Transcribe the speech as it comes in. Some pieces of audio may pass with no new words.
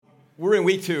we're in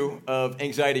week 2 of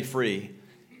Anxiety Free,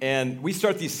 and we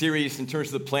start these series in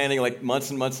terms of the planning like months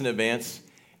and months in advance.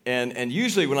 And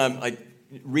usually when I'm like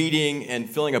reading and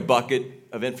filling a bucket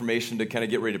of information to kind of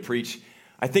get ready to preach,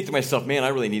 I think to myself, man, I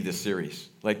really need this series.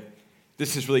 Like,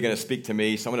 this is really going to speak to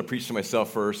me, so I'm going to preach to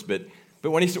myself first. But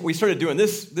when we started doing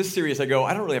this series, I go,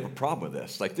 I don't really have a problem with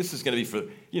this. Like, this is going to be for,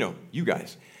 you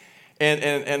guys. And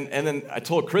then I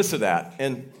told Krista that.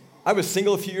 And I was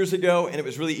single a few years ago, and it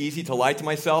was really easy to lie to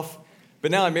myself. But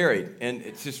now I'm married, and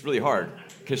it's just really hard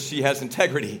because she has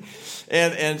integrity.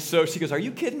 And so she goes, are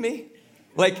you kidding me?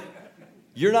 Like,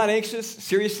 you're not anxious?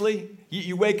 Seriously?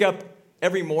 You wake up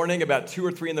every morning about 2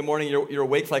 or 3 in the morning, you're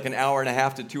awake for like an hour and a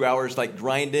half to 2 hours, like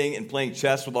grinding and playing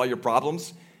chess with all your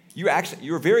problems.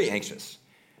 You're very anxious.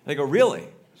 And I go, really?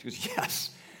 She goes, yes.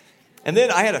 And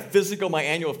then I had my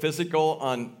annual physical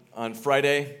on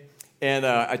Friday, and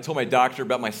I told my doctor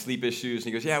about my sleep issues, and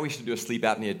he goes, yeah, we should do a sleep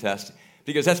apnea test,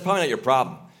 because that's probably not your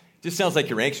problem. It just sounds like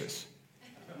you're anxious.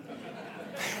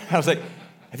 I was like,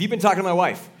 have you been talking to my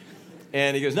wife?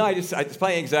 And he goes, no, it's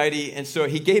probably anxiety. And so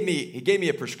he gave me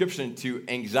a prescription to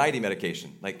anxiety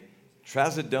medication, like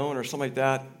trazodone or something like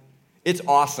that. It's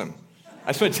awesome.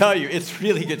 I just want to tell you, it's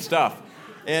really good stuff.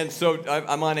 And so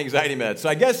I'm on anxiety meds. So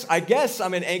I guess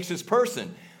I'm an anxious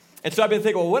person. And so I've been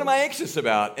thinking, well, what am I anxious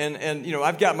about? And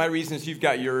I've got my reasons, you've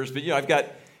got yours. But, I've got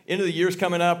end of the year's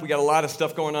coming up. We got a lot of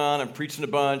stuff going on. I'm preaching a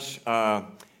bunch.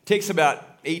 Takes about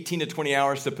 18 to 20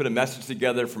 hours to put a message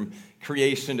together, from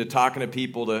creation to talking to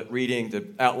people to reading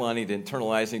to outlining to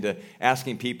internalizing to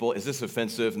asking people, is this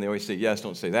offensive? And they always say, yes,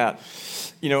 don't say that.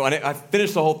 And I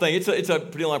finished the whole thing. It's a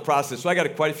pretty long process. So I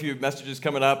got quite a few messages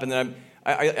coming up, and then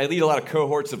I lead a lot of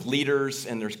cohorts of leaders,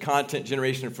 and there's content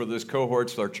generation for those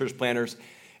cohorts with our church planners.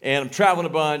 And I'm traveling a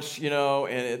bunch,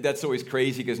 and that's always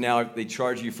crazy because now they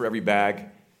charge you for every bag.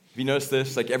 Have you noticed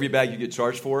this? Like every bag you get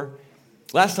charged for?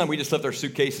 Last time we just left our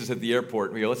suitcases at the airport,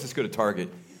 and we go, let's just go to Target.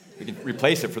 We can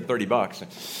replace it for $30.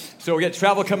 So we got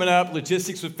travel coming up,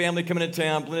 logistics with family coming in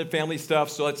town, blended family stuff,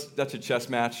 so that's a chess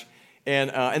match.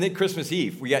 And then Christmas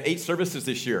Eve. We got 8 services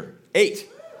this year. 8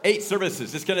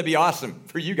 services. It's going to be awesome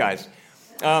for you guys.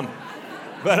 And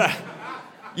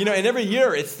every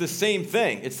year it's the same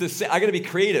thing. It's the same. I got to be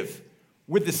creative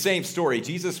with the same story.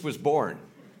 Jesus was born.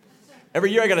 Every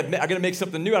year I got to make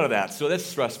something new out of that. So that's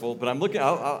stressful. But I'm looking.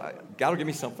 God will give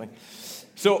me something.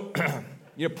 So,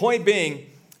 point being,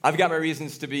 I've got my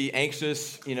reasons to be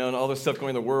anxious. And all this stuff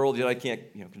going in the world that I can't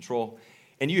control.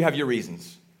 And you have your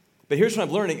reasons. But here's what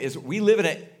I'm learning: is we live in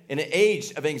an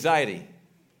age of anxiety.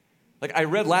 Like I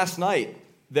read last night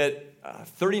that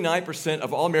 39%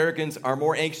 of all Americans are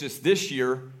more anxious this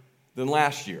year than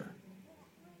last year.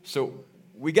 So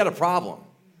we got a problem.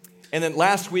 And then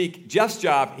last week, Jeff's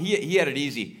job, he had it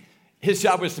easy. His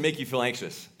job was to make you feel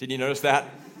anxious. Did you notice that?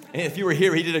 And if you were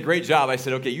here, he did a great job. I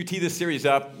said, okay, you tee this series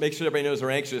up, make sure everybody knows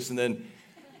we're anxious, and then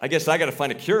I guess I got to find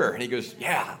a cure. And he goes,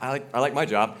 yeah, I like my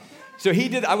job. So he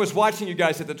did. I was watching you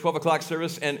guys at the 12 o'clock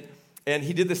service, and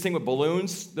he did this thing with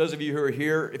balloons. Those of you who are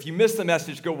here, if you missed the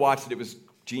message, go watch it. It was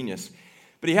genius.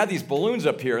 But he had these balloons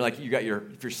up here, like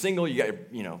if you're single, you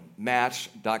got your,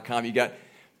 Match.com, you got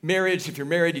marriage, if you're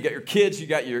married, you got your kids, you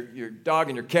got your dog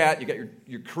and your cat, you got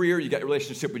your career, you got your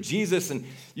relationship with Jesus, and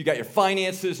you got your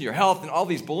finances and your health, and all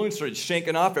these balloons started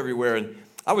shanking off everywhere. And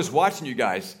I was watching you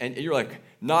guys, and you're like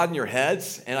nodding your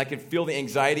heads, and I could feel the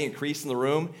anxiety increase in the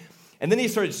room. And then he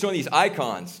started showing these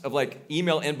icons of like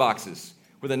email inboxes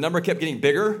where the number kept getting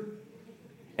bigger.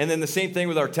 And then the same thing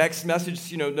with our text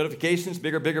message, notifications,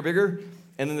 bigger, bigger, bigger.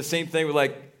 And then the same thing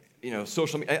with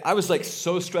social media. I was like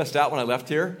so stressed out when I left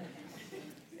here.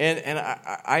 And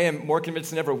I am more convinced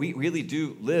than ever, we really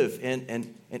do live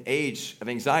in an age of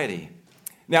anxiety.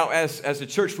 Now, as a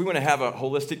church, we want to have a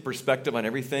holistic perspective on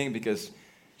everything because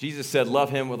Jesus said,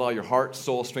 love him with all your heart,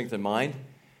 soul, strength, and mind.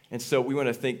 And so we want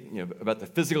to think about the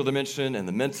physical dimension and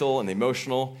the mental and the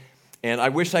emotional. And I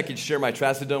wish I could share my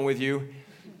trazodone with you,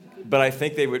 but I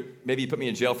think they would maybe put me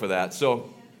in jail for that.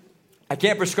 So I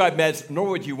can't prescribe meds, nor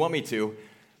would you want me to,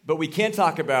 but we can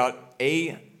talk about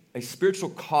a spiritual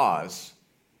cause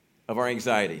of our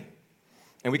anxiety.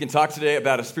 And we can talk today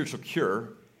about a spiritual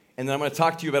cure, and then I'm going to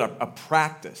talk to you about a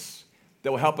practice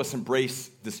that will help us embrace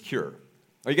this cure.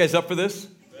 Are you guys up for this?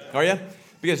 Yeah. Are you?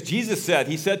 Because Jesus said,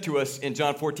 he said to us in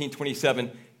John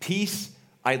 14:27, peace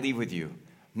I leave with you.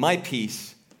 My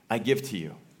peace I give to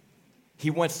you. He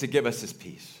wants to give us his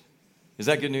peace. Is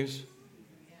that good news?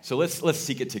 So let's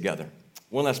seek it together.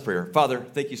 One last prayer. Father,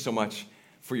 thank you so much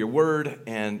for your word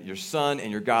and your son and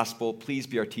your gospel. Please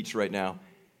be our teacher right now.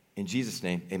 In Jesus'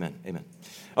 name, amen. Amen.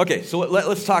 Okay, so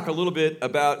let's talk a little bit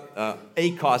about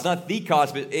a cause, not the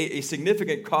cause, but a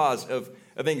significant cause of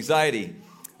anxiety.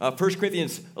 1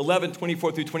 Corinthians 11,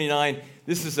 24 through 29.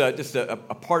 This is just a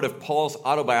part of Paul's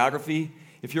autobiography.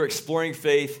 If you're exploring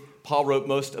faith, Paul wrote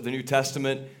most of the New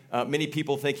Testament. Many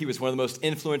people think he was one of the most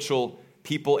influential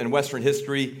people in Western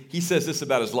history. He says this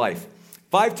about his life.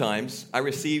 5 times I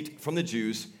received from the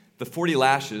Jews the 40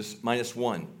 lashes minus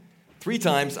 1. 3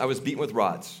 times I was beaten with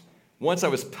rods. Once I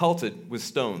was pelted with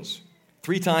stones.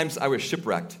 3 times I was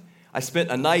shipwrecked. I spent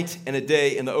a night and a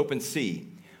day in the open sea.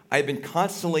 I had been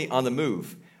constantly on the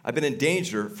move. I've been in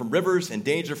danger from rivers, in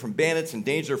danger from bandits, in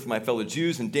danger from my fellow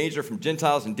Jews, in danger from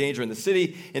Gentiles, in danger in the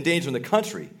city, in danger in the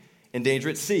country, in danger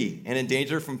at sea, and in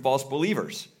danger from false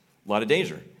believers. A lot of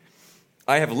danger.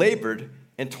 I have labored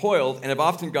and toiled and have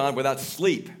often gone without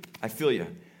sleep. I feel you.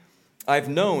 I've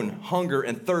known hunger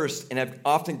and thirst and have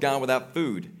often gone without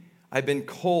food. I've been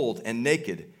cold and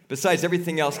naked. Besides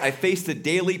everything else, I face the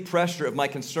daily pressure of my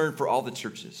concern for all the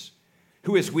churches.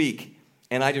 Who is weak,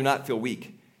 and I do not feel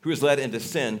weak? Who is led into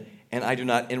sin, and I do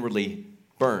not inwardly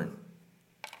burn?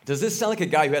 Does this sound like a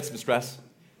guy who had some stress?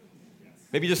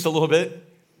 Maybe just a little bit?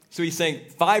 So he's saying,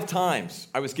 5 times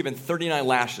I was given 39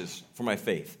 lashes for my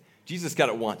faith. Jesus got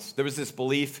it once. There was this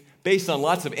belief based on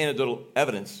lots of anecdotal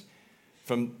evidence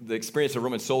from the experience of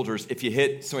Roman soldiers. If you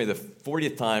hit somebody the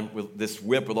 40th time with this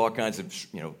whip with all kinds of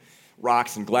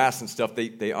rocks and glass and stuff,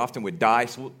 they often would die.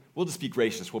 So we'll just be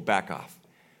gracious. We'll back off.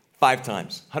 5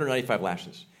 times, 195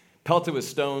 lashes. Pelted with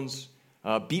stones,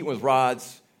 beaten with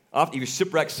rods. He was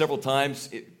shipwrecked several times.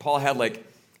 Paul had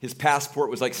his passport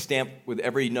was stamped with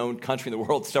every known country in the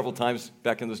world several times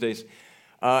back in those days.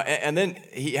 And then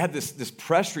he had this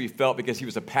pressure he felt because he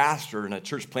was a pastor and a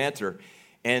church planter.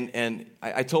 And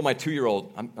I told my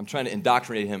 2-year-old, I'm trying to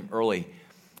indoctrinate him early.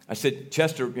 I said,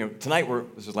 Chester, tonight,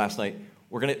 this was last night,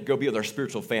 we're going to go be with our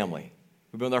spiritual family.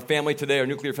 We've been with our family today, our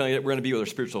nuclear family. We're going to be with our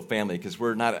spiritual family because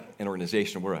we're not an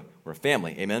organization. We're a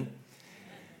family. Amen?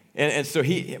 And so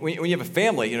when you have a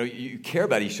family, you care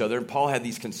about each other. And Paul had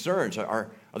these concerns. Are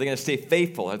they going to stay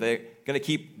faithful? Are they going to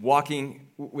keep walking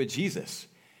with Jesus?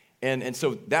 And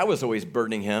so that was always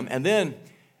burdening him. And then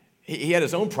he had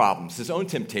his own problems, his own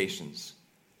temptations,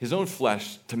 his own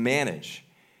flesh to manage.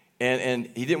 And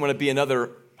he didn't want to be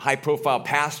another high-profile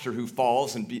pastor who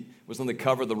falls and was on the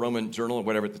cover of the Roman Journal or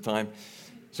whatever at the time.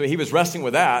 So he was wrestling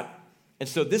with that. And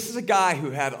so this is a guy who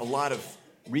had a lot of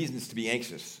reasons to be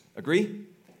anxious. Agree?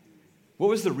 What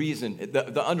was the reason,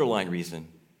 the underlying reason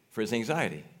for his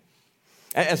anxiety?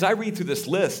 As I read through this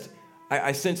list,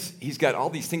 I sense he's got all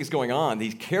these things going on that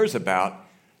he cares about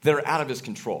that are out of his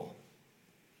control.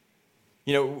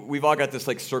 We've all got this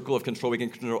circle of control. We can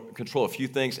control a few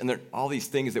things, and there are all these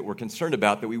things that we're concerned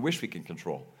about that we wish we can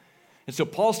control. And so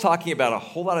Paul's talking about a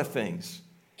whole lot of things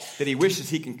that he wishes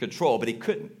he can control, but he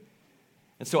couldn't.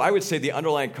 And so I would say the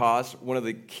underlying cause, one of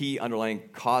the key underlying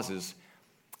causes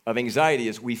of anxiety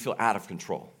is we feel out of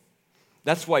control.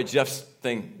 That's why Jeff's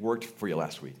thing worked for you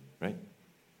last week, right?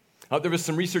 There was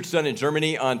some research done in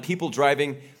Germany on people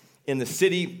driving in the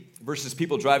city versus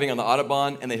people driving on the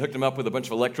Autobahn, and they hooked them up with a bunch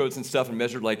of electrodes and stuff and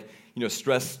measured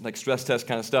stress test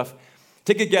kind of stuff.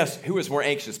 Take a guess who was more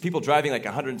anxious, people driving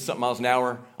 100-something miles an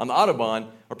hour on the Autobahn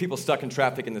or people stuck in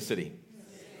traffic in the city?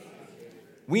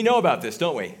 We know about this,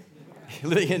 don't we?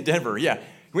 Living in Denver, yeah.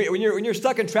 When you're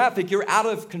stuck in traffic, you're out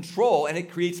of control, and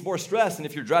it creates more stress than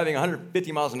if you're driving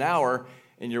 150 miles an hour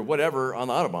and you're whatever on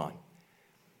the Autobahn.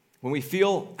 When we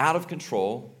feel out of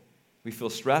control, we feel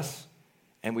stress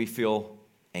and we feel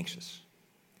anxious.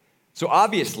 So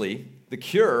obviously, the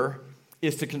cure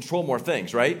is to control more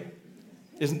things, right?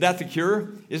 Isn't that the cure?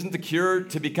 Isn't the cure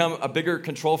to become a bigger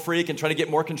control freak and try to get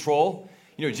more control?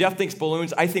 Jeff thinks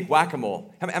balloons. I think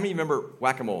whack-a-mole. How many remember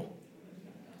whack-a-mole?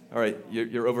 All right,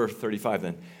 you're over 35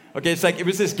 then. Okay, it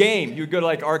was this game. You would go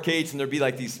to arcades and there'd be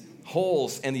these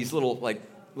holes and these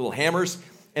little hammers,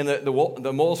 and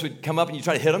the moles would come up and you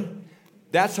try to hit them.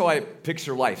 That's how I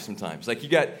picture life sometimes. You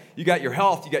got your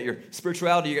health, you got your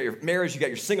spirituality, you got your marriage, you got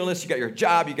your singleness, you got your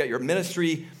job, you got your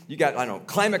ministry, you got,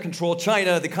 climate control,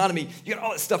 China, the economy, you got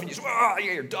all this stuff, and you got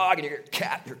your dog, and you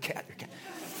got your cat.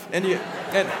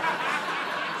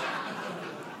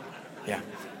 Yeah.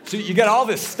 So you got all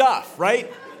this stuff,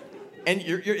 right? And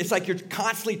it's you're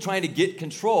constantly trying to get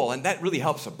control, and that really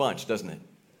helps a bunch, doesn't it?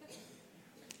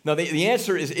 No, the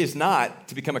answer is not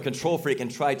to become a control freak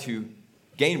and try to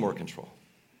gain more control.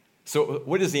 So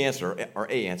what is the answer, or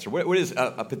a answer? What is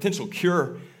a potential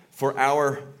cure for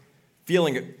our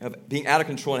feeling of being out of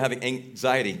control and having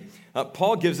anxiety?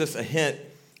 Paul gives us a hint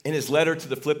in his letter to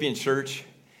the Philippian church.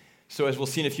 So as we'll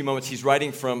see in a few moments, he's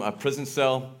writing from a prison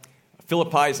cell.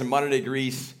 Philippi is in modern-day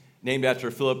Greece, named after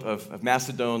Philip of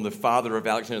Macedon, the father of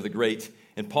Alexander the Great.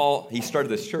 And Paul, he started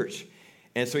this church.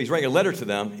 And so he's writing a letter to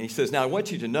them, and he says, now I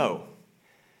want you to know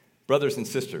brothers and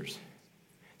sisters,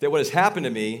 that what has happened to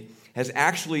me has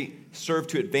actually served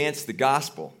to advance the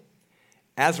gospel.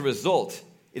 As a result,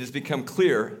 it has become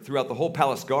clear throughout the whole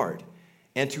palace guard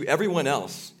and to everyone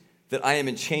else that I am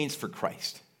in chains for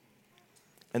Christ.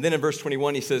 And then in verse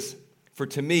 21, he says, for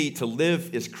to me, to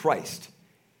live is Christ,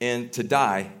 and to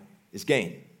die is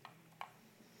gain.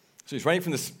 So he's writing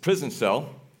from this prison cell.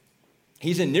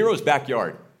 He's in Nero's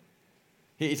backyard.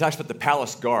 He talks about the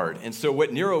palace guard. And so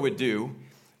what Nero would do,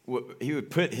 he would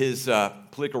put his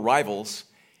political rivals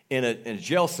in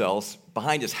jail cells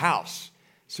behind his house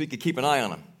so he could keep an eye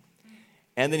on them.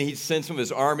 And then he'd send some of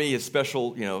his army, his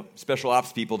special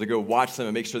ops people to go watch them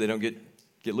and make sure they don't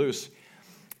get loose.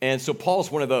 And so Paul's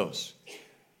one of those.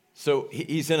 So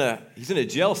he's in a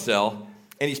jail cell,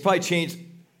 and he's probably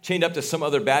chained up to some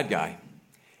other bad guy.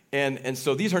 And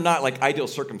so these are not like ideal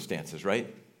circumstances,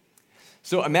 right?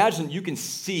 So imagine you can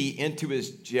see into his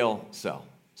jail cell.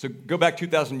 So go back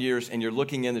 2,000 years, and you're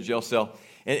looking in the jail cell,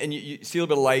 and you see a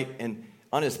little bit of light, and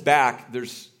on his back,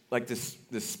 there's like this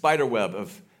spider web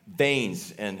of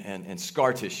veins and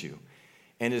scar tissue.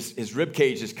 And his rib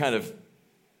cage is kind of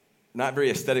not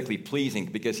very aesthetically pleasing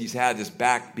because he's had his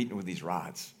back beaten with these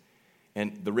rods,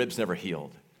 and the ribs never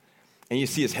healed. And you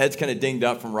see his head's kind of dinged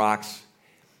up from rocks.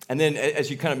 And then as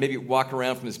you kind of maybe walk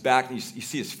around from his back, you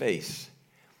see his face.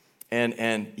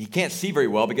 And he can't see very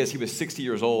well because he was 60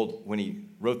 years old when he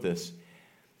wrote this.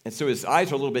 And so his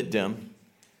eyes are a little bit dim.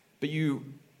 But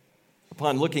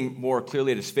upon looking more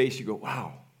clearly at his face, you go,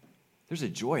 wow, there's a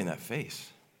joy in that face.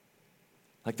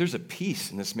 Like there's a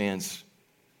peace in this man's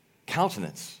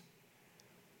countenance.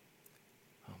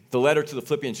 The letter to the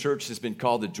Philippian church has been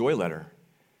called the joy letter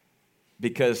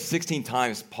because 16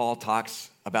 times Paul talks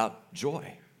about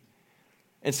joy.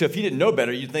 And so if you didn't know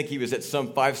better, you'd think he was at some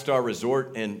 5-star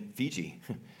resort in Fiji,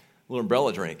 a little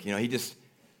umbrella drink. You know, he just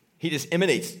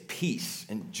emanates peace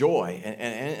and joy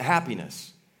and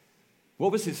happiness.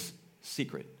 What was his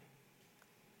secret?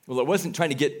 Well, it wasn't trying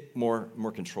to get more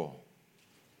control.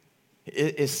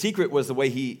 His secret was the way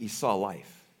he saw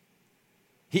life.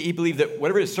 He believed that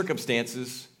whatever his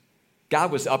circumstances,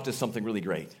 God was up to something really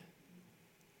great.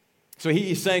 So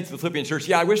he's saying to the Philippian church,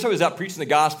 yeah, I wish I was out preaching the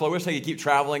gospel. I wish I could keep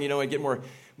traveling, and get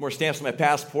more stamps on my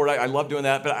passport. I love doing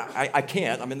that, but I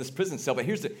can't. I'm in this prison cell. But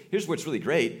here's what's really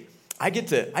great. I get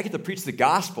to preach the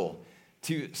gospel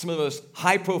to some of the most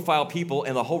high-profile people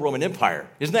in the whole Roman Empire.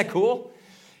 Isn't that cool?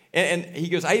 And he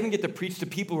goes, I even get to preach to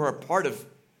people who are part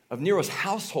of Nero's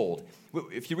household.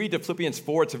 If you read the Philippians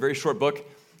 4, it's a very short book.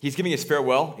 He's giving his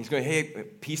farewell. He's going, hey,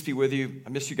 peace be with you. I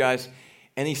miss you guys.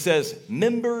 And he says,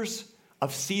 members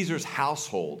of Caesar's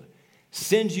household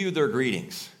send you their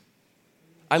greetings.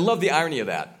 I love the irony of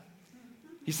that.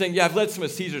 He's saying, yeah, I've led some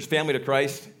of Caesar's family to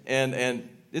Christ, and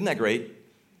isn't that great?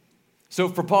 So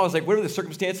for Paul, it's like, what are the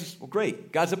circumstances? Well,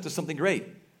 great. God's up to something great.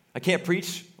 I can't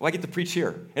preach. Well, I get to preach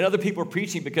here. And other people are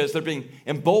preaching because they're being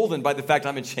emboldened by the fact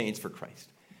I'm in chains for Christ.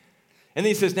 And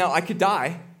then he says, now, I could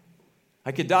die.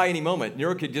 I could die any moment.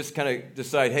 Nero could just kind of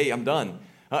decide, hey, I'm done.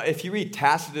 If you read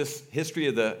Tacitus' history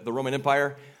of the Roman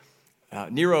Empire,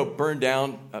 Nero burned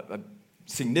down a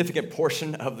significant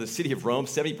portion of the city of Rome,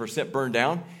 70% burned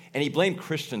down, and he blamed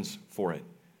Christians for it.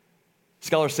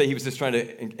 Scholars say he was just trying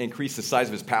to increase the size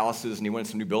of his palaces, and he wanted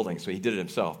some new buildings, so he did it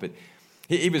himself. But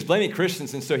he was blaming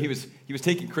Christians, and so he was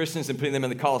taking Christians and putting them in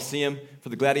the Colosseum for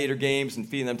the gladiator games and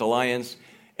feeding them to lions.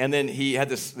 And then he had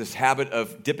this habit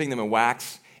of dipping them in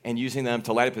wax and using them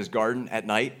to light up his garden at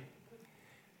night.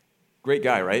 Great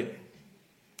guy, right?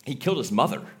 He killed his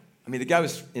mother. I mean, the guy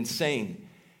was insane.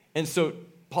 And so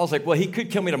Paul's like, well, he could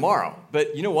kill me tomorrow.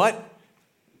 But you know what?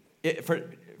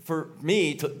 For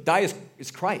me, to die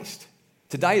is Christ.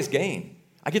 To die is gain.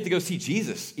 I get to go see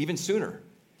Jesus even sooner.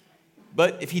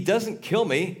 But if he doesn't kill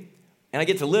me and I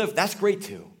get to live, that's great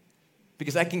too.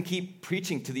 Because I can keep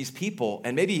preaching to these people,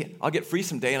 and maybe I'll get free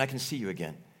someday and I can see you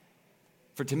again.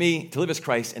 For to me, to live is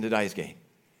Christ and to die is gain.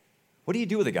 What do you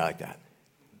do with a guy like that?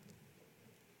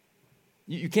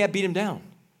 You can't beat him down.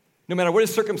 No matter what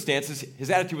his circumstances, his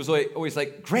attitude was always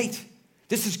like, great.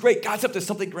 This is great. God's up to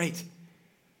something great.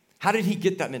 How did he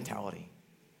get that mentality?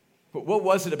 But what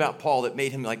was it about Paul that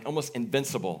made him like almost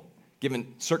invincible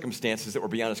given circumstances that were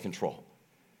beyond his control?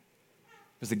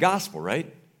 It was the gospel,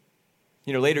 right?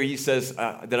 Later he says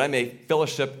that I may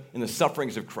fellowship in the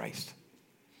sufferings of Christ.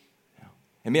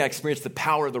 And may I experience the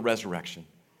power of the resurrection.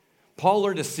 Paul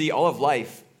learned to see all of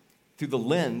life through the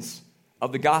lens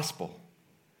of the gospel,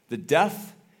 the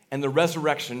death and the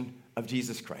resurrection of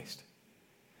Jesus Christ.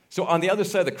 So on the other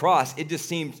side of the cross, it just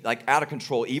seemed like out of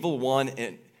control. Evil won,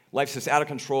 and life's just out of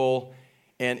control,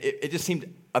 and it just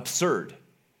seemed absurd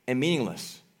and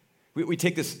meaningless. We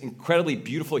take this incredibly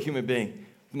beautiful human being,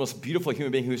 the most beautiful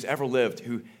human being who's ever lived,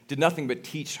 who did nothing but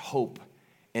teach hope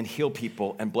and heal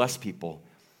people and bless people.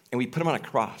 And we put him on a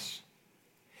cross.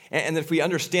 And if we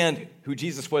understand who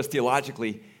Jesus was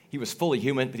theologically, he was fully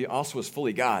human, but he also was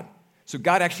fully God. So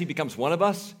God actually becomes one of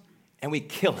us, and we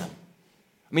kill him.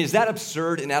 I mean, is that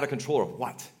absurd and out of control or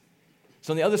what?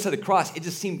 So on the other side of the cross, it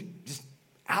just seemed just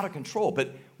out of control.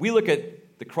 But we look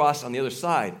at the cross on the other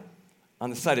side, on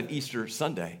the side of Easter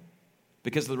Sunday,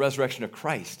 because of the resurrection of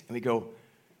Christ. And we go,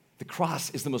 the cross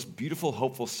is the most beautiful,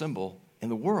 hopeful symbol in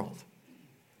the world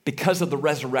because of the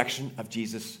resurrection of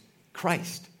Jesus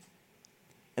Christ.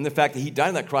 And the fact that he died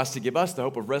on that cross to give us the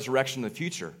hope of resurrection in the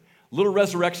future. Little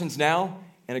resurrections now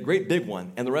and a great big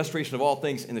one, and the restoration of all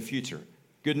things in the future.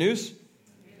 Good news?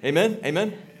 Amen?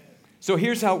 Amen? So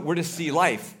here's how we're to see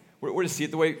life. We're to see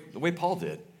it the way Paul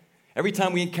did. Every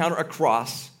time we encounter a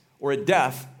cross or a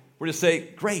death, we're to say,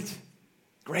 great,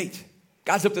 great.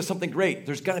 God's up to something great.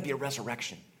 There's going to be a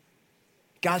resurrection.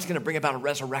 God's going to bring about a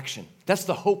resurrection. That's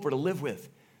the hope we're to live with.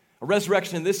 A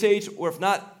resurrection in this age, or if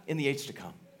not, in the age to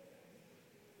come.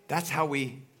 That's how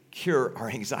we cure our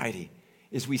anxiety,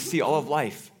 is we see all of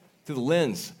life through the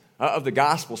lens of the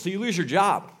gospel. So you lose your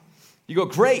job. You go,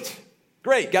 great,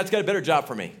 great, God's got a better job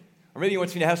for me. Or maybe he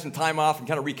wants me to have some time off and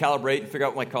kind of recalibrate and figure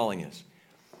out what my calling is.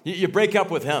 You break up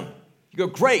with him. You go,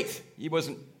 great, he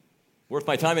wasn't worth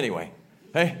my time anyway.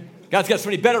 Hey, God's got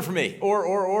somebody better for me.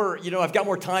 Or I've got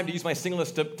more time to use my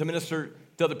singleness to minister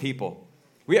to other people.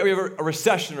 We have a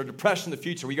recession or depression in the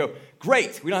future. We go,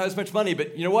 great, we don't have as much money,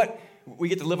 but you know what? We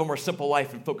get to live a more simple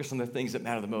life and focus on the things that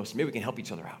matter the most. Maybe we can help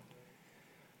each other out.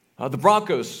 The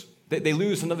Broncos, they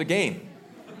lose another game.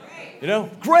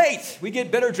 Great, we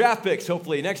get better draft picks,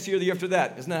 hopefully, next year, the year after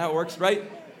that. Isn't that how it works, right?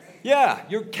 Yeah,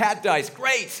 your cat dies,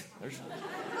 great. There's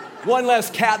one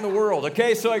less cat in the world,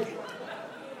 okay? So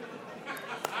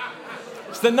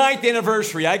it's the 9th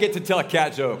anniversary. I get to tell a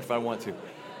cat joke if I want to. All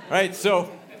right,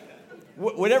 so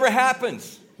whatever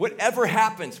happens, we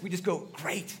just go,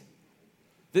 great.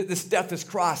 This death, this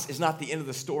cross is not the end of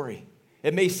the story.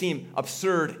 It may seem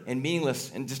absurd and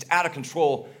meaningless and just out of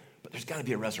control, but there's got to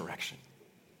be a resurrection.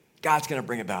 God's going to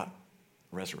bring about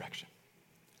a resurrection.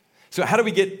 So how do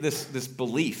we get this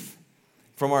belief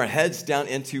from our heads down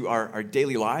into our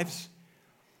daily lives?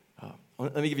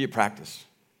 Let me give you a practice.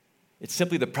 It's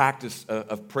simply the practice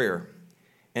of prayer.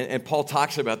 And Paul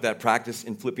talks about that practice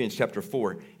in Philippians chapter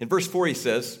 4. In verse 4, he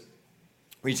says,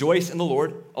 rejoice in the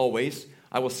Lord always.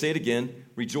 I will say it again,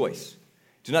 rejoice.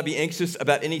 Do not be anxious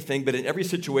about anything, but in every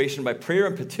situation, by prayer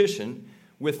and petition,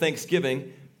 with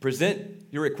thanksgiving, present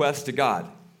your requests to God.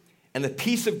 And the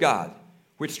peace of God,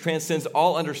 which transcends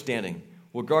all understanding,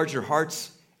 will guard your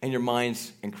hearts and your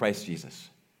minds in Christ Jesus.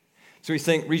 So he's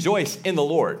saying, rejoice in the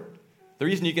Lord. The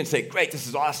reason you can say, great, this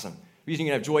is awesome. The reason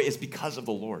you can have joy is because of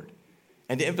the Lord.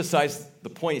 And to emphasize the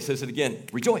point, he says it again,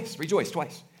 rejoice, rejoice,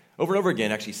 twice. Over and over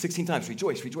again, actually, 16 times,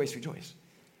 rejoice, rejoice, rejoice.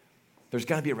 There's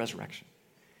got to be a resurrection.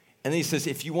 And then he says,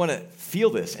 if you want to feel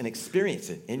this and experience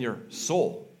it in your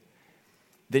soul,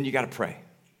 then you got to pray.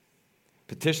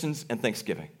 Petitions and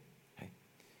thanksgiving.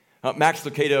 Okay? Max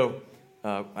Lucado,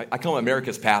 I call him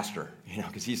America's pastor,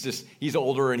 because he's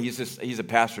older and he's a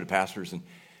pastor to pastors. And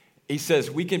he says,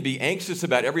 we can be anxious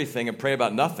about everything and pray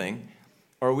about nothing,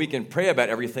 or we can pray about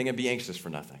everything and be anxious for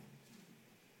nothing.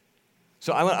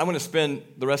 So I want to spend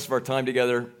the rest of our time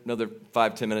together, another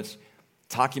 5-10 minutes,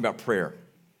 talking about prayer.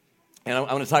 And I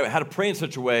want to talk about how to pray in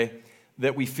such a way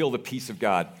that we feel the peace of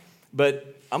God.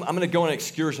 But I'm going to go on an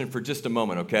excursion for just a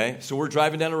moment, okay? So we're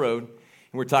driving down the road, and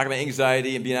we're talking about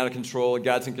anxiety and being out of control, and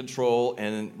God's in control,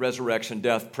 and resurrection,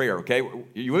 death, prayer, okay?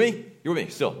 You with me? You're with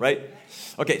me still, right?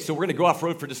 Okay, so we're going to go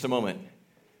off-road for just a moment.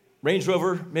 Range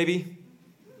Rover, maybe?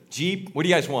 Jeep? What do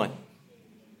you guys want?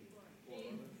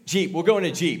 Jeep. We'll go in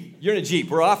a Jeep. You're in a Jeep.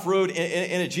 We're off-road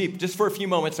in a Jeep just for a few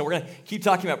moments, and we're going to keep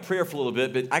talking about prayer for a little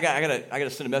bit, but I got to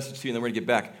send a message to you, and then we're going to get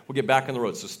back. We'll get back on the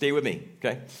road, so stay with me,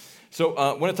 okay? So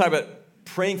I want to talk about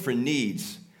praying for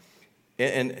needs,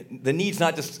 and the needs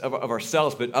not just of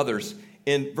ourselves, but others.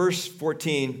 In verse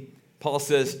 14, Paul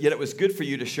says, yet it was good for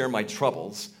you to share my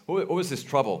troubles. What was this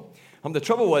trouble? The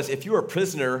trouble was, if you were a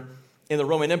prisoner in the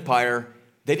Roman Empire,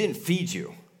 they didn't feed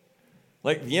you.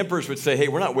 Like the emperors would say, hey,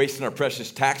 we're not wasting our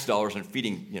precious tax dollars on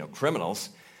feeding, criminals.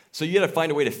 So you got to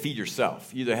find a way to feed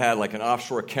yourself. You either had like an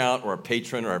offshore account or a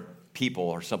patron or people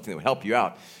or something that would help you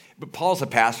out. But Paul's a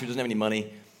pastor, he doesn't have any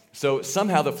money. So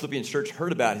somehow the Philippian church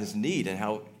heard about his need and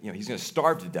how he's going to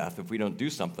starve to death if we don't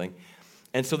do something.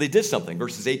 And so they did something.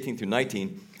 Verses 18 through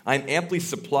 19, I am amply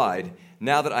supplied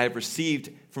now that I have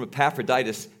received from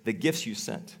Epaphroditus the gifts you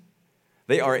sent.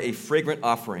 They are a fragrant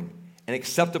offering, an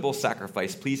acceptable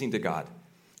sacrifice pleasing to God.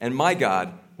 And my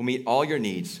God will meet all your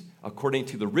needs according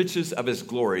to the riches of his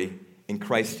glory in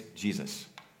Christ Jesus.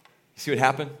 You see what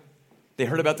happened? They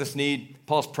heard about this need.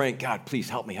 Paul's praying, God, please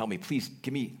help me, please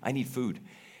give me, I need food.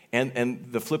 And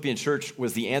the Philippian church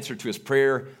was the answer to his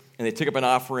prayer, and they took up an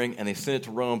offering, and they sent it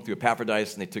to Rome through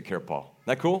Epaphroditus, and they took care of Paul. Isn't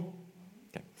that cool?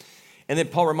 Okay. And then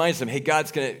Paul reminds them, hey,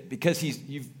 God's going to, because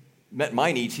you've met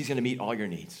my needs, he's going to meet all your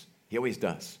needs. He always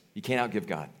does. You can't outgive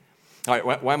God. All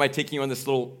right, why am I taking you on this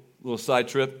little side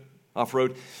trip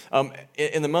off-road?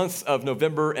 In the months of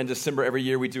November and December every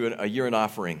year, we do a year-end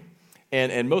offering.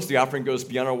 And most of the offering goes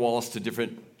beyond our walls to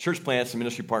different church plants and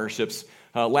ministry partnerships.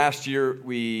 Last year,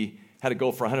 we had a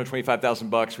goal for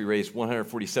 $125,000. We raised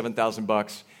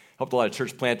 $147,000. Helped a lot of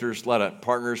church planters, a lot of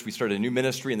partners. We started a new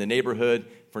ministry in the neighborhood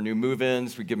for new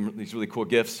move-ins. We give them these really cool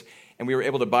gifts. And we were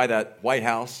able to buy that White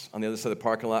House on the other side of the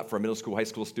parking lot for our middle school, high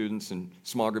school students and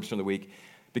small groups during the week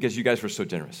because you guys were so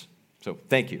generous. So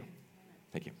thank you.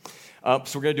 Thank you.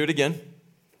 So we're going to do it again.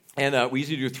 And we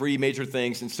usually do 3 major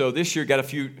things. And so this year got a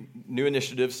few new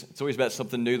initiatives. It's always about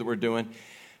something new that we're doing.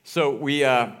 So we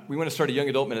want to start a young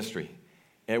adult ministry.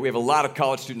 And we have a lot of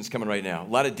college students coming right now, a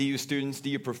lot of DU students,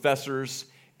 DU professors,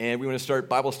 and we want to start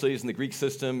Bible studies in the Greek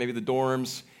system, maybe the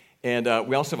dorms. And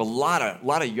we also have a lot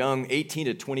of young 18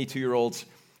 to 22-year-olds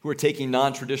who are taking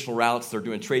non-traditional routes. They're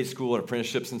doing trade school and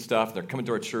apprenticeships and stuff. They're coming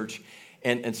to our church.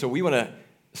 And so we want to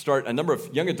start a number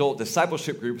of young adult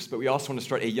discipleship groups, but we also want to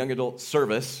start a young adult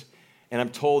service. And I'm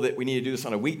told that we need to do this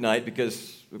on a weeknight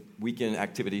because of weekend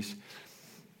activities.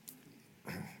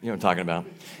 You know what I'm talking about.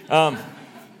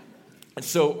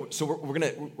 So we're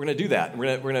gonna do that.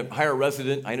 We're gonna hire a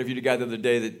resident. I interviewed a guy the other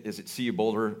day that is at CU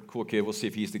Boulder, cool kid. We'll see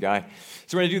if he's the guy.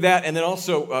 So we're gonna do that, and then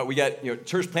also we got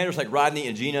church planters like Rodney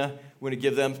and Gina. We're gonna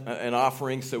give them an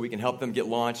offering so we can help them get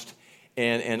launched,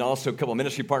 and also a couple of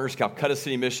ministry partners, Calcutta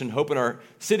City Mission, Hope in Our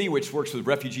City, which works with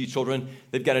refugee children.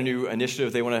 They've got a new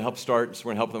initiative they want to help start, so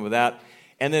we're gonna help them with that.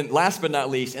 And then last but not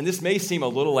least, and this may seem a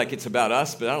little like it's about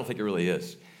us, but I don't think it really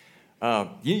is.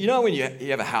 You know when you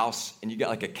have a house and you got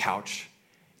like a couch,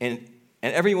 and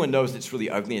everyone knows it's really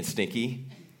ugly and stinky,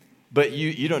 but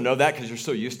you don't know that because you're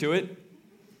so used to it?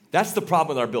 That's the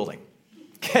problem with our building.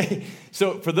 Okay?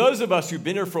 So for those of us who've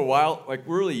been here for a while, like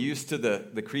we're really used to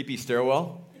the creepy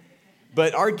stairwell.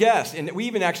 But our guests, and we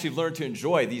even actually learned to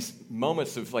enjoy these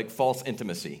moments of like false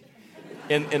intimacy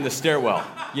in the stairwell.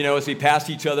 You know, as we pass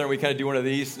each other and we kind of do one of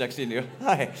these, next thing you go,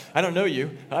 hi, I don't know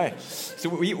you, hi. So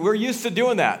we're used to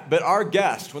doing that. But our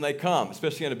guests, when they come,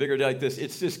 especially on a bigger day like this,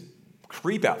 it's this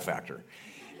creep out factor.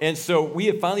 And so we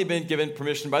have finally been given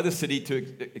permission by the city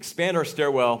to expand our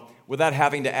stairwell without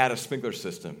having to add a sprinkler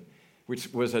system,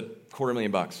 which was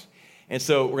 $250,000. And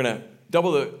so we're going to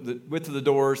double the width of the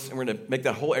doors, and we're going to make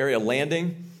that whole area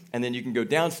landing, and then you can go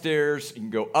downstairs, you can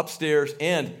go upstairs,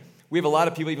 and we have a lot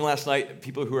of people, even last night,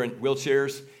 people who are in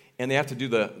wheelchairs, and they have to do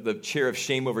the chair of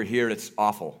shame over here, and it's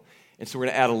awful. And so we're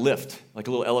going to add a lift, like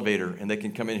a little elevator, and they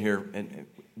can come in here and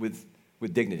with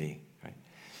dignity. Right?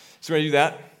 So we're going to do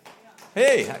that.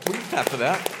 Hey, we can clap for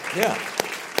that. Yeah.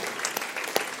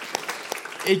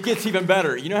 It gets even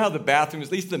better. You know how the bathrooms,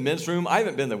 at least the men's room, I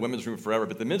haven't been in the women's room forever,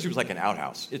 but the men's room is like an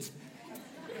outhouse.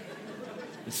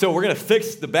 So we're going to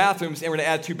fix the bathrooms, and we're going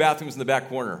to add 2 bathrooms in the back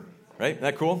corner. Right? Isn't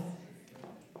that cool?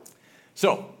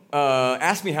 So,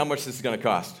 ask me how much this is going to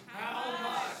cost. How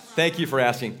much? Thank you for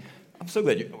asking. I'm so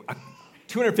glad you.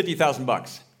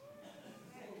 $250,000.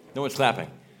 No one's clapping.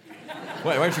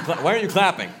 Why aren't you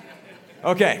clapping?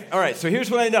 Okay. All right. So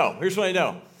here's what I know.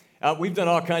 We've done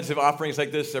all kinds of offerings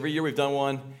like this. Every year we've done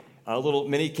one. Little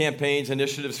mini campaigns,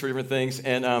 initiatives for different things,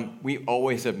 and we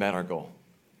always have met our goal.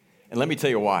 And let me tell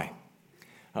you why.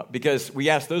 Because we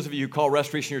asked those of you who call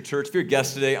Restoration your church, if you're a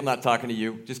guest today, I'm not talking to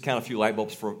you. Just count a few light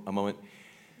bulbs for a moment.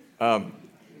 But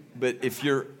if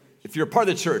you're a part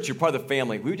of the church, you're part of the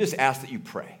family, we would just ask that you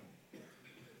pray.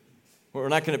 We're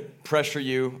not going to pressure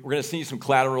you. We're going to send you some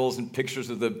collaterals and pictures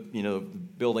of the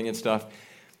building and stuff.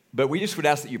 But we just would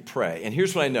ask that you pray. And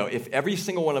here's what I know. If every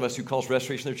single one of us who calls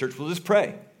Restoration their church will just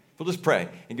pray. We'll just pray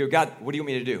and go, God, what do you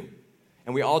want me to do?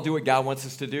 And we all do what God wants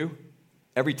us to do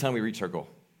every time we reach our goal.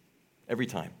 Every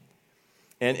time.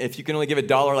 And if you can only give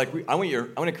 $1, I want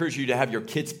to encourage you to have your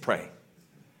kids pray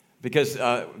because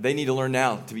they need to learn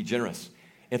now to be generous.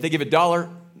 And if they give $1,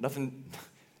 nothing.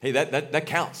 Hey, that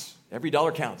counts. Every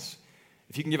dollar counts.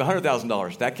 If you can give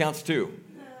 $100,000, that counts too.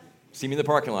 See me in the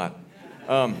parking lot.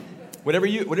 Whatever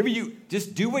you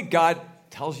just do what God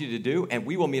tells you to do, and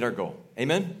we will meet our goal.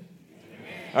 Amen?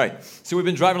 Amen. All right. So we've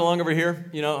been driving along over here.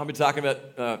 You know, I've been talking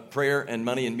about prayer and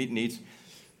money and meeting needs.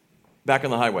 Back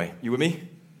on the highway. You with me?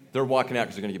 They're walking out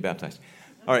because they're going to get baptized.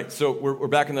 All right, so we're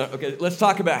back in the... Okay, let's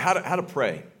talk about how to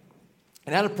pray.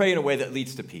 And how to pray in a way that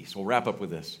leads to peace. We'll wrap up with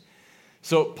this.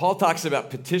 So Paul talks about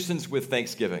petitions with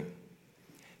thanksgiving.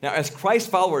 Now, as Christ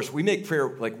followers, we make prayer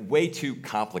like way too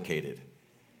complicated.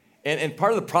 And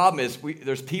part of the problem is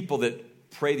there's people that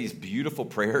pray these beautiful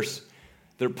prayers.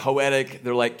 They're poetic.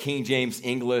 They're like King James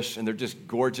English, and they're just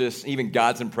gorgeous. Even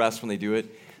God's impressed when they do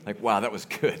it. Like, wow, that was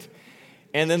good.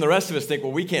 And then the rest of us think,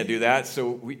 well, we can't do that,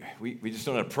 so we just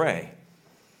don't know how to pray.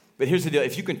 But here's the deal.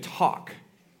 If you can talk,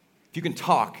 you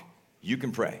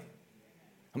can pray.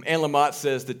 Anne Lamott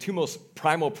says the two most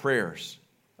primal prayers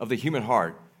of the human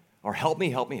heart are help me,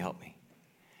 help me, help me.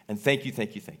 And thank you,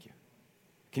 thank you, thank you.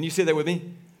 Can you say that with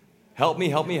me? Help me,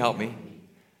 help me, help me.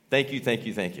 Thank you, thank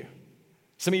you, thank you.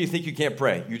 Some of you think you can't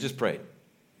pray. You just prayed.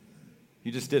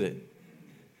 You just did it.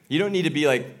 You don't need to be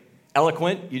like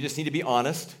eloquent. You just need to be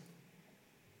honest.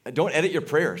 Don't edit your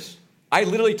prayers. I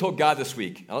literally told God this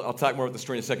week, I'll talk more about the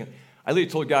story in a second. I literally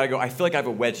told God, I feel like I have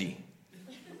a wedgie.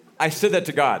 I said that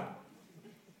to God.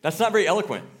 That's not very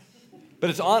eloquent, but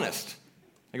it's honest.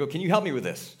 I go, can you help me with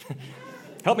this?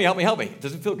 Help me, help me, help me. It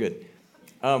doesn't feel good.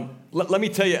 Let me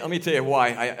tell you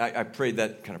why I prayed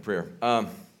that kind of prayer.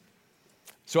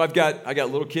 So I got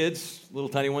little kids, little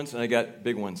tiny ones, and I got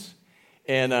big ones.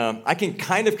 And I can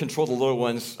kind of control the little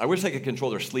ones. I wish I could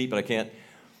control their sleep, but I can't.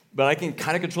 But I can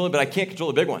kind of control it, but I can't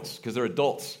control the big ones because they're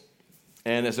adults.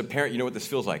 And as a parent, you know what this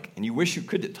feels like, and you wish you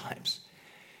could at times.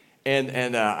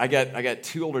 And I got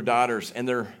two older daughters, and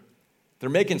they're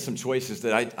making some choices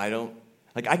that I don't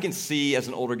like. I can see as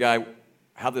an older guy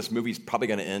how this movie's probably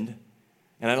going to end,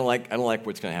 and I don't like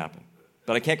what's going to happen,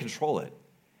 but I can't control it.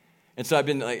 And so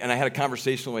and I had a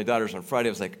conversation with my daughters on Friday.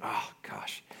 I was like, oh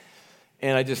gosh,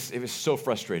 and it was so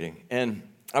frustrating, and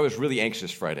I was really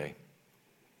anxious Friday.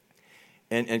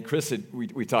 And Chris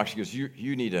we talked. She goes,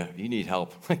 you need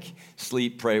help, like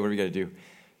sleep, pray. What are we got to do?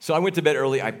 So I went to bed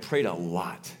early. I prayed a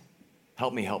lot.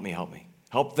 Help me, help me, help me.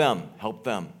 Help them, help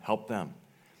them, help them.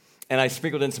 And I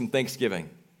sprinkled in some thanksgiving,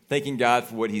 thanking God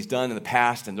for what he's done in the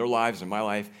past in their lives and my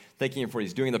life, thanking him for what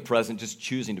he's doing in the present, just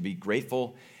choosing to be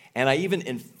grateful. And I even,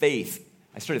 in faith,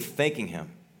 I started thanking him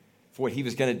for what he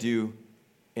was going to do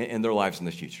in their lives in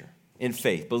the future. In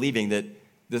faith, believing that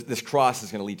this cross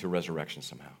is going to lead to resurrection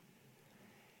somehow.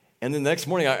 And then the next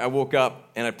morning, I woke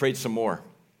up and I prayed some more.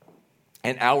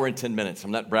 An hour and 10 minutes. I'm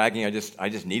not bragging. I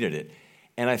just needed it.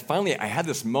 And I had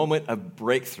this moment of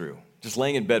breakthrough, just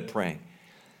laying in bed praying,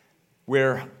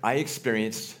 where I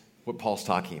experienced what Paul's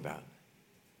talking about.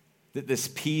 This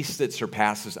peace that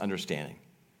surpasses understanding.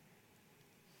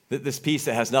 This peace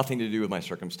that has nothing to do with my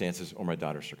circumstances or my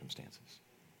daughter's circumstances.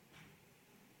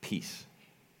 Peace.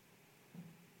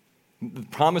 The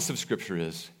promise of Scripture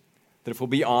is that if we'll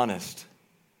be honest,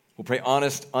 we'll pray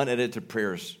honest, unedited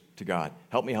prayers to God.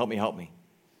 Help me, help me, help me.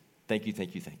 Thank you,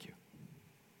 thank you, thank you.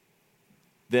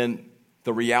 Then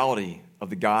the reality of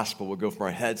the gospel will go from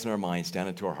our heads and our minds down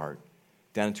into our heart,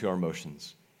 down into our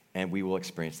emotions, and we will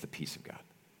experience the peace of God.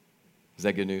 Is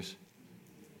that good news?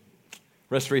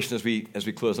 Restoration, as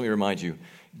we close, let me remind you,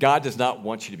 God does not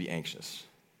want you to be anxious.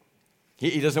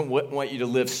 He doesn't want you to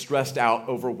live stressed out,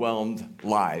 overwhelmed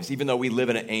lives, even though we live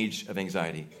in an age of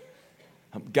anxiety.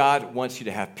 God wants you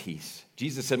to have peace.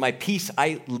 Jesus said, my peace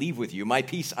I leave with you. My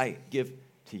peace I give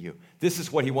to you. This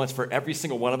is what he wants for every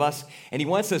single one of us. And he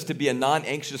wants us to be a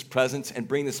non-anxious presence and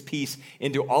bring this peace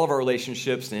into all of our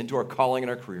relationships and into our calling and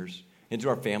our careers, into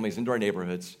our families, into our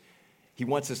neighborhoods. He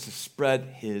wants us to spread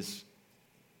his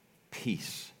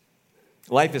peace.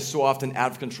 Life is so often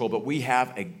out of control, but we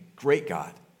have a great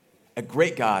God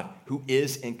who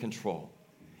is in control.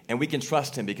 And we can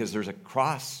trust him because there's a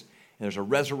cross and there's a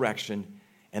resurrection,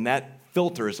 and that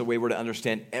filters the way we're to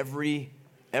understand every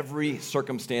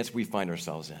circumstance we find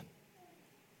ourselves in.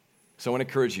 So I want to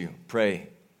encourage you, pray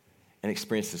and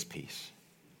experience this peace.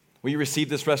 Will you receive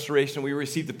this restoration? Will you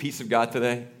receive the peace of God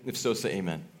today? If so, say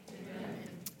amen. Amen.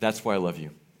 That's why I love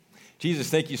you. Jesus,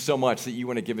 thank you so much that you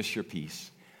want to give us your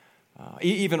peace.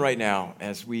 Even right now,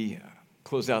 as we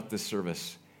close out this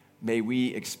service, may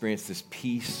we experience this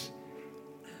peace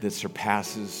that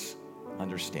surpasses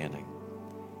understanding.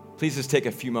 Please just take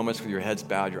a few moments with your heads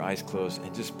bowed, your eyes closed,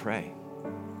 and just pray.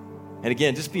 And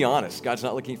again, just be honest. God's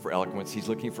not looking for eloquence. He's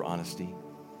looking for honesty.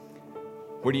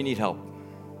 Where do you need help?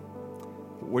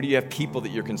 Where do you have people that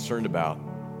you're concerned about?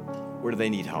 Where do they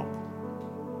need help?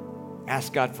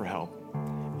 Ask God for help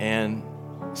and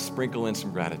sprinkle in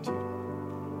some gratitude.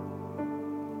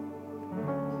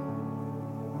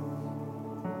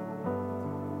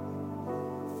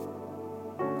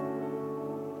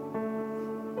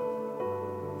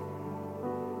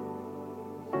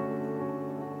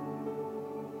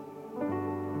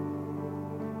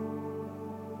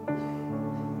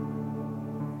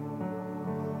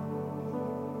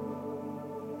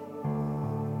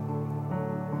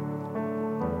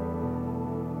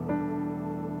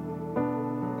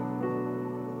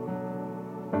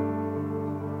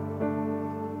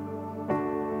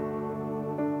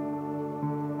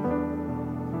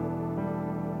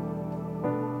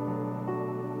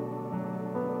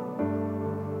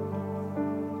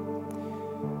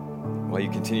 While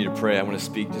you continue to pray, I want to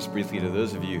speak just briefly to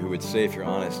those of you who would say, if you're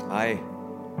honest, I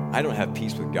don't have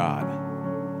peace with God,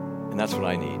 and that's what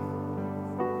I need.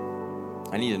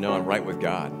 I need to know I'm right with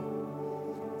God.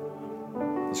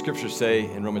 The scriptures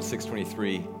say in Romans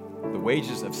 6:23, the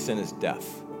wages of sin is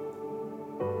death,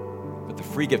 but the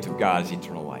free gift of God is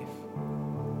eternal life.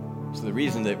 So the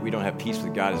reason that we don't have peace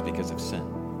with God is because of sin.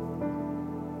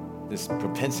 This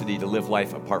propensity to live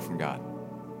life apart from God.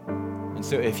 And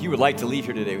so if you would like to leave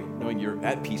here today knowing you're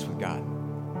at peace with God,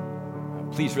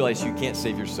 please realize you can't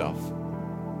save yourself.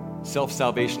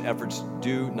 Self-salvation efforts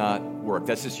do not work.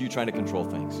 That's just you trying to control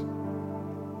things.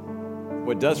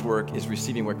 What does work is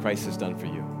receiving what Christ has done for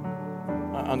you.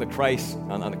 On the cross,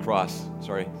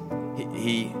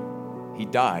 he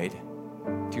died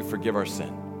to forgive our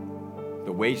sin.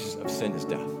 The wages of sin is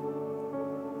death.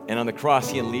 And on the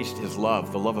cross, he unleashed his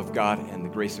love, the love of God and the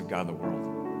grace of God in the world.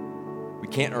 We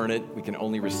can't earn it. We can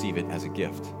only receive it as a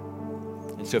gift.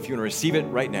 And so if you want to receive it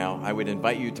right now, I would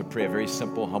invite you to pray a very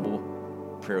simple, humble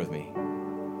prayer with me.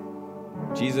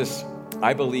 Jesus,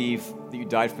 I believe that you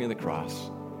died for me on the cross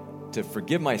to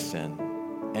forgive my sin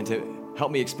and to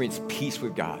help me experience peace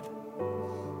with God.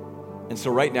 And so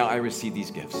right now, I receive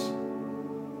these gifts.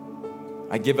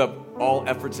 I give up all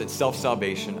efforts at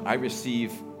self-salvation. I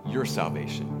receive your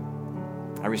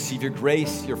salvation. I receive your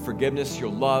grace, your forgiveness, your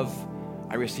love.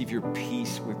 I receive your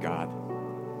peace with God.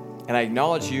 And I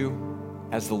acknowledge you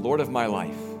as the Lord of my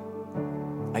life.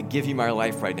 I give you my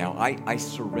life right now. I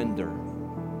surrender.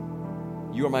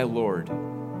 You are my Lord.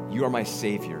 You are my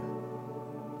Savior.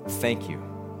 Thank you.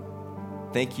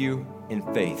 Thank you in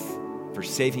faith for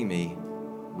saving me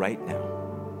right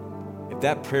now. If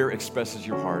that prayer expresses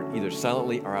your heart, either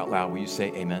silently or out loud, will you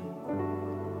say amen?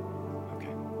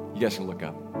 Okay. You guys can look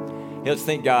up. Hey, let's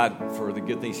thank God for the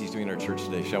good things he's doing in our church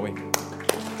today, shall we?